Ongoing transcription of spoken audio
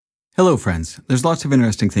Hello, friends. There's lots of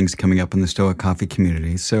interesting things coming up in the Stoic Coffee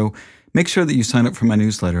community, so make sure that you sign up for my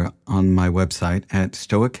newsletter on my website at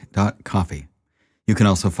stoic.coffee. You can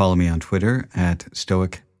also follow me on Twitter at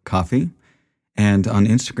stoiccoffee and on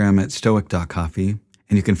Instagram at stoic.coffee,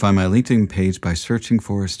 and you can find my LinkedIn page by searching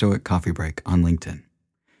for Stoic Coffee Break on LinkedIn.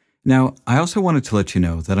 Now, I also wanted to let you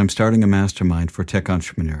know that I'm starting a mastermind for tech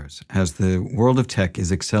entrepreneurs as the world of tech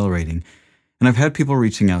is accelerating, and I've had people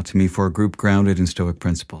reaching out to me for a group grounded in Stoic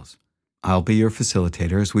principles. I'll be your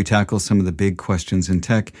facilitator as we tackle some of the big questions in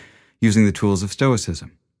tech using the tools of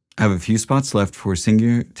Stoicism. I have a few spots left for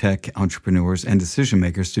senior tech entrepreneurs and decision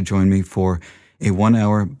makers to join me for a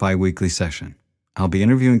 1-hour bi-weekly session. I'll be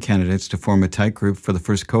interviewing candidates to form a tight group for the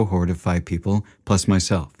first cohort of 5 people, plus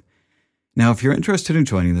myself. Now, if you're interested in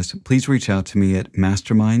joining this, please reach out to me at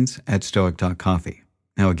masterminds@stoic.coffee.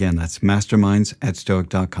 Now, again, that's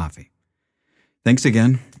masterminds@stoic.coffee. Thanks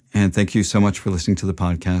again, and thank you so much for listening to the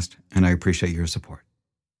podcast, and I appreciate your support.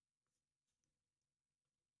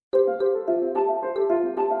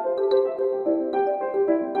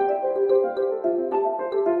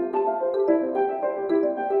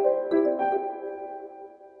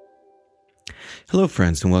 Hello,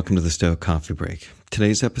 friends, and welcome to the Stoic Coffee Break.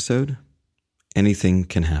 Today's episode, anything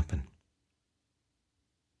can happen.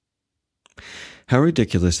 How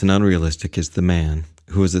ridiculous and unrealistic is the man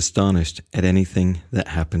who is astonished at anything that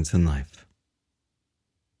happens in life?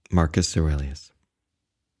 Marcus Aurelius.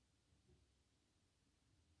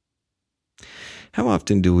 How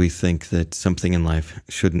often do we think that something in life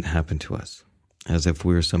shouldn't happen to us, as if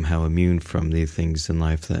we're somehow immune from the things in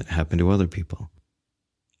life that happen to other people?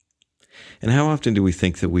 And how often do we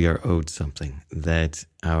think that we are owed something, that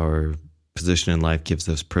our position in life gives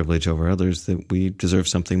us privilege over others, that we deserve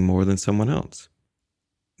something more than someone else?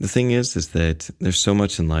 The thing is that there's so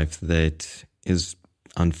much in life that is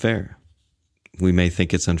unfair. We may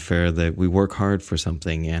think it's unfair that we work hard for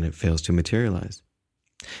something and it fails to materialize.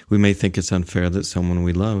 We may think it's unfair that someone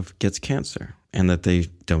we love gets cancer and that they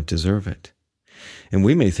don't deserve it. And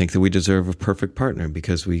we may think that we deserve a perfect partner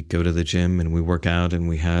because we go to the gym and we work out and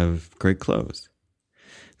we have great clothes.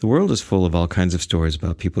 The world is full of all kinds of stories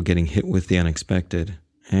about people getting hit with the unexpected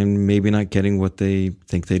and maybe not getting what they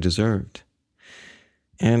think they deserved.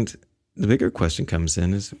 And the bigger question comes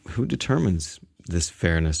in is, who determines this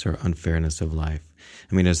fairness or unfairness of life?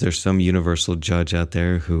 I mean, is there some universal judge out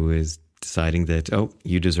there who is deciding that, oh,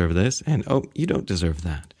 you deserve this, and oh, you don't deserve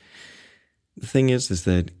that? The thing is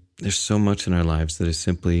that there's so much in our lives that is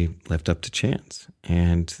simply left up to chance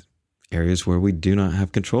and areas where we do not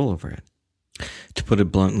have control over it. To put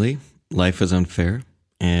it bluntly, life is unfair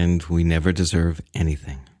and we never deserve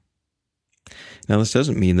anything. Now, this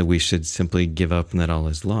doesn't mean that we should simply give up and that all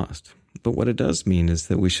is lost. But what it does mean is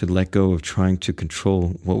that we should let go of trying to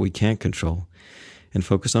control what we can't control and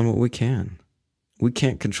focus on what we can. We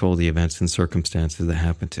can't control the events and circumstances that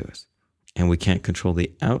happen to us, and we can't control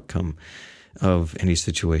the outcome of any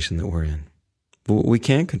situation that we're in. But what we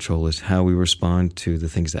can control is how we respond to the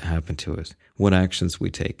things that happen to us, what actions we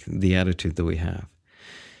take, the attitude that we have.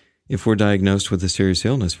 If we're diagnosed with a serious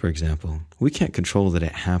illness, for example, we can't control that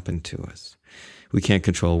it happened to us. We can't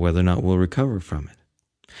control whether or not we'll recover from it.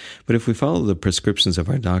 But if we follow the prescriptions of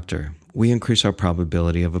our doctor, we increase our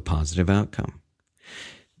probability of a positive outcome.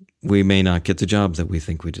 We may not get the job that we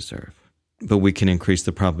think we deserve, but we can increase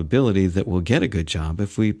the probability that we'll get a good job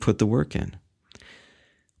if we put the work in.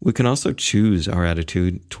 We can also choose our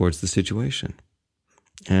attitude towards the situation.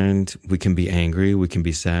 And we can be angry, we can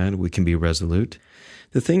be sad, we can be resolute.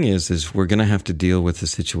 The thing is we're going to have to deal with the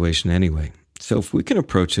situation anyway. So if we can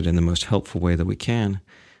approach it in the most helpful way that we can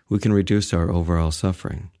reduce our overall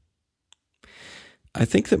suffering. I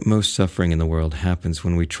think that most suffering in the world happens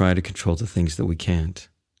when we try to control the things that we can't,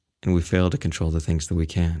 and we fail to control the things that we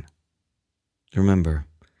can. Remember,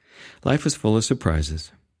 life is full of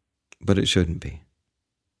surprises, but it shouldn't be.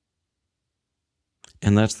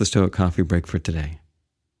 And that's the Stoic Coffee Break for today.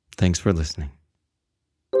 Thanks for listening.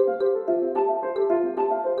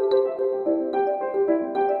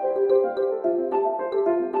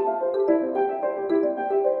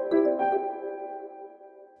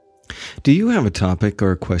 Do you have a topic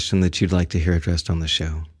or a question that you'd like to hear addressed on the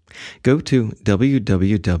show? Go to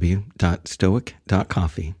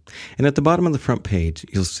www.stoic.coffee, and at the bottom of the front page,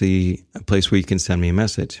 you'll see a place where you can send me a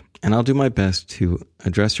message, and I'll do my best to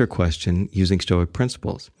address your question using Stoic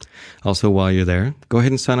principles. Also, while you're there, go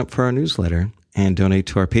ahead and sign up for our newsletter and donate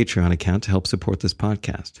to our Patreon account to help support this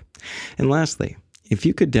podcast. And lastly, if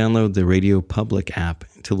you could download the Radio Public app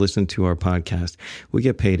to listen to our podcast, we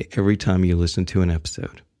get paid every time you listen to an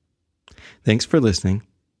episode. Thanks for listening,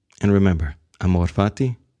 and remember, amor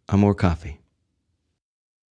fati, amor coffee.